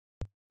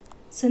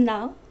So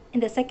now in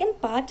the second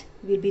part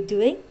we'll be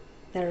doing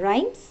the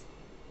rhymes.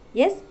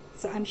 Yes,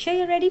 so I'm sure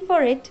you're ready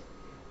for it.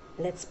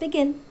 Let's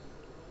begin.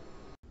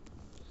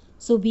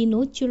 So we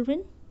know,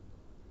 children,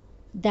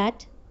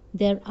 that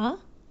there are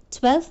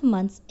 12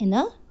 months in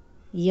a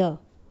year.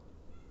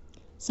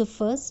 So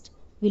first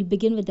we'll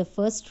begin with the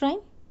first rhyme.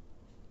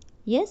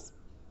 Yes.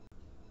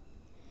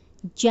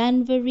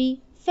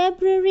 January,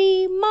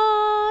 February,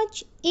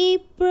 March,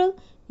 April,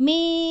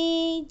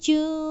 May,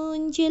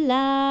 June,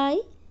 July,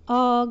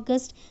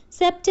 August,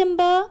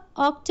 September,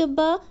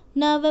 October,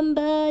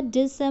 November,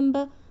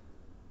 December.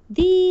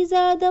 These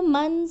are the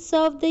months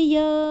of the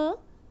year.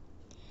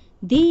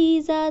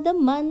 These are the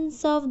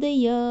months of the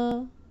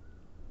year.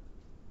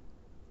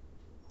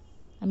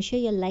 I'm sure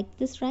you like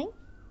this rhyme.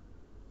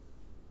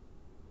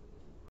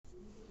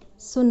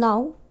 So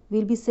now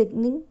we'll be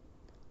singing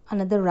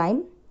another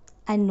rhyme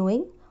and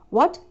knowing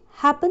what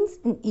happens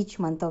in each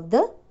month of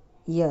the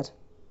year.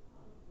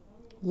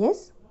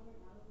 Yes?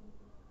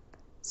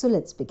 So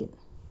let's begin.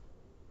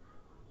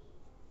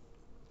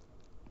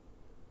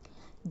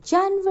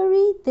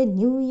 January, the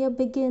new year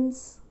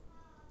begins.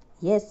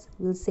 Yes,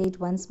 we'll say it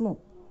once more.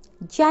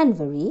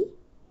 January,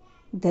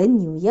 the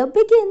new year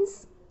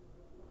begins.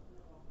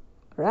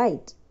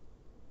 Right.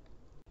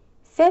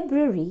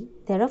 February,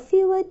 there are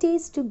fewer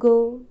days to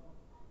go.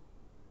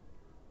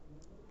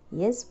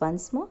 Yes,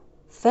 once more.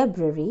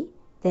 February,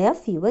 there are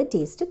fewer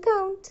days to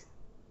count.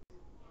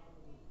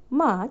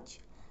 March,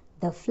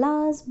 the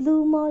flowers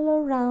bloom all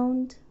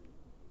around.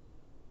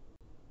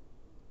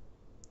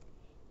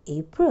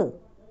 April,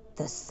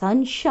 the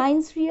sun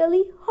shines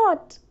really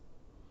hot.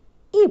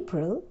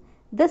 April,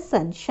 the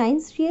sun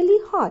shines really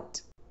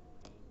hot.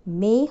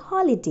 May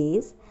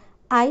holidays,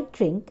 I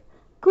drink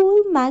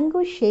cool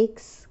mango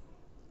shakes.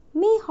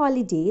 May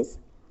holidays,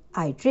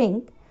 I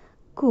drink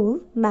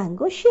cool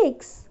mango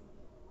shakes.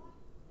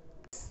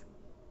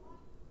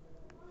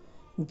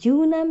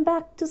 June, I'm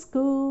back to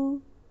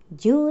school.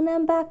 June,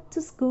 I'm back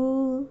to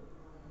school.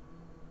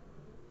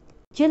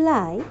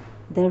 July,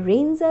 the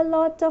rain's a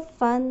lot of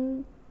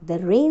fun. The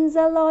rain's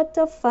a lot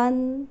of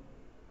fun.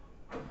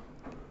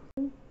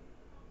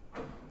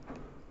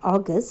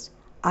 August,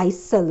 I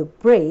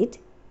celebrate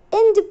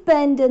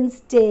Independence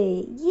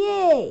Day.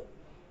 Yay!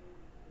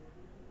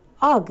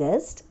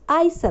 August,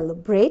 I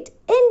celebrate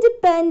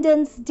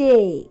Independence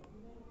Day.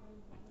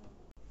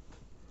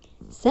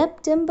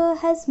 September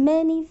has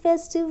many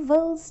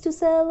festivals to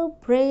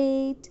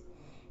celebrate.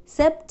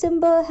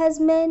 September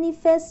has many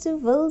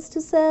festivals to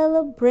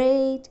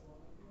celebrate.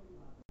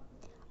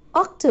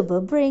 October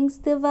brings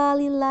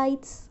Diwali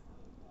lights.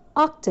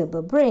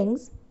 October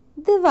brings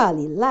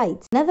Diwali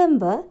lights.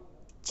 November,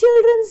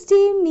 Children's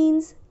Day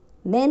means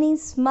many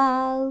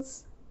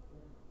smiles.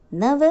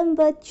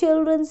 November,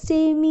 Children's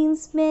Day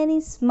means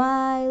many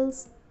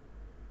smiles.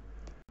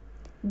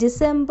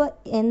 December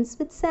ends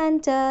with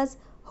Santa's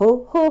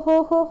ho ho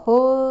ho ho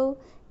ho.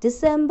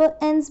 December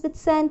ends with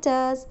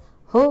Santa's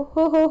ho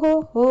ho ho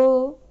ho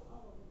ho.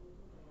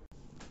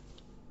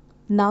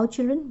 Now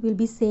children, we'll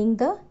be saying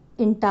the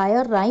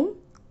entire rhyme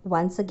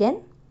once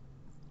again.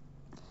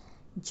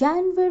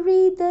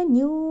 January, the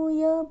new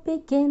year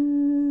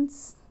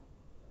begins.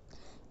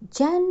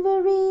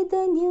 January,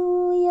 the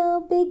new year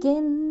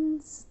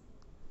begins.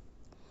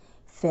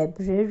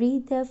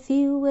 February, there are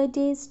fewer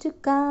days to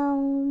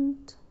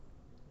count.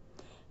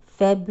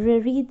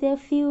 February, there are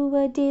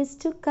fewer days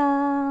to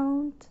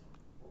count.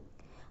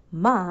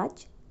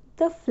 March,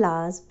 the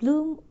flowers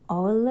bloom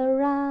all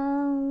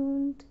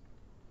around.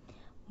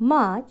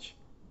 March,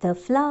 the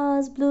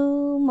flowers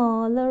bloom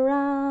all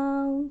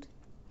around.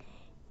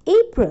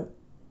 April,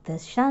 the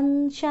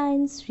sun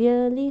shines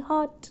really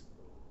hot.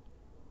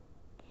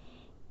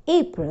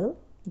 April,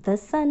 the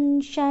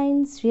sun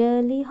shines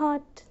really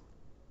hot.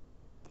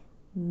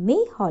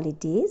 May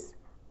holidays,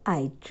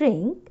 I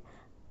drink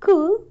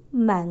cool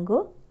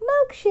mango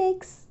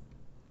milkshakes.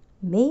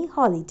 May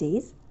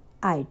holidays,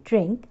 I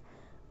drink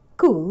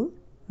cool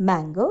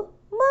mango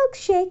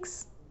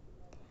milkshakes.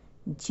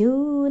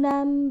 June,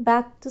 I'm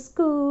back to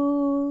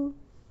school.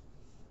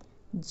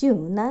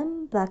 June,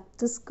 I'm back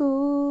to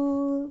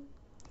school.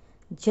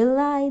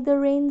 July, the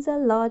rain's a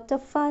lot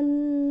of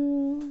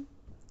fun.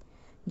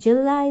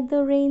 July,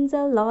 the rain's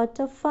a lot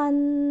of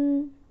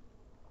fun.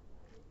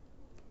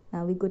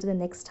 Now we go to the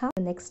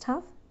next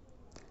half.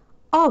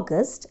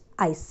 August,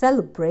 I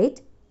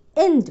celebrate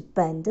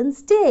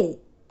Independence Day.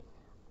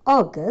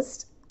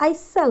 August, I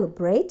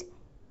celebrate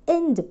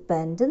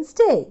Independence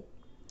Day.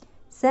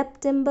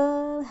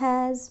 September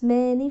has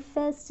many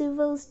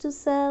festivals to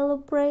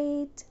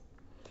celebrate.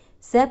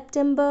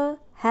 September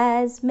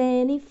has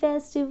many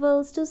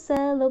festivals to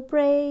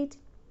celebrate.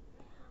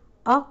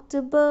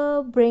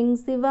 October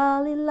brings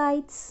Diwali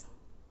lights.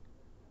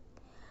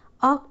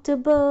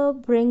 October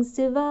brings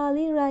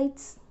Diwali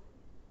lights.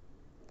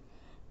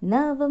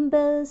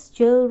 November's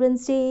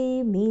Children's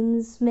Day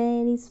means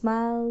many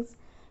smiles.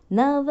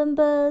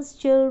 November's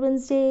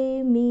Children's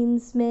Day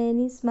means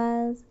many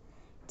smiles.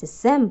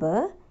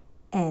 December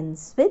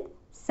ends with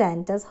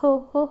Santa's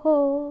ho ho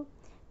ho.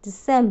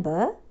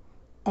 December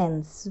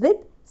ends with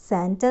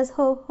Santa's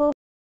ho ho.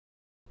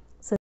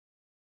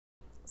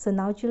 So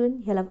now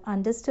children, you'll have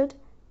understood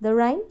the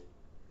rhyme.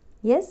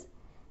 Yes?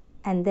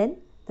 And then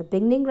the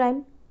beginning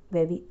rhyme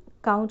where we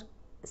count,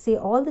 say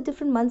all the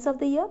different months of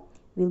the year.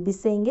 We'll be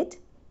saying it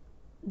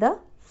the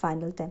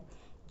final time.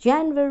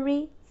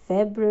 January,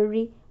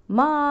 February,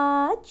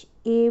 March,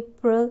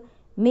 April,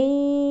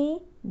 May,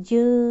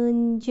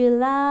 June,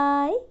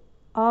 July,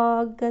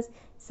 August,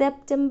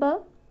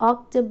 September,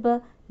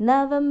 October,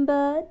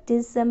 November,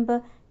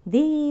 December.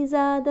 These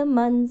are the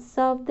months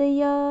of the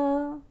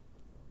year.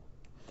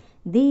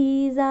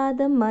 These are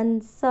the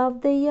months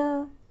of the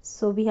year.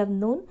 So we have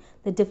known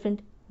the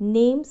different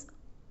names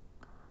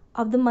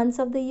of the months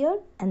of the year,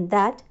 and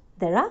that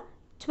there are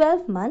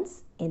 12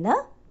 months in a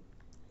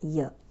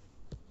year.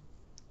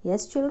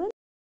 Yes, children?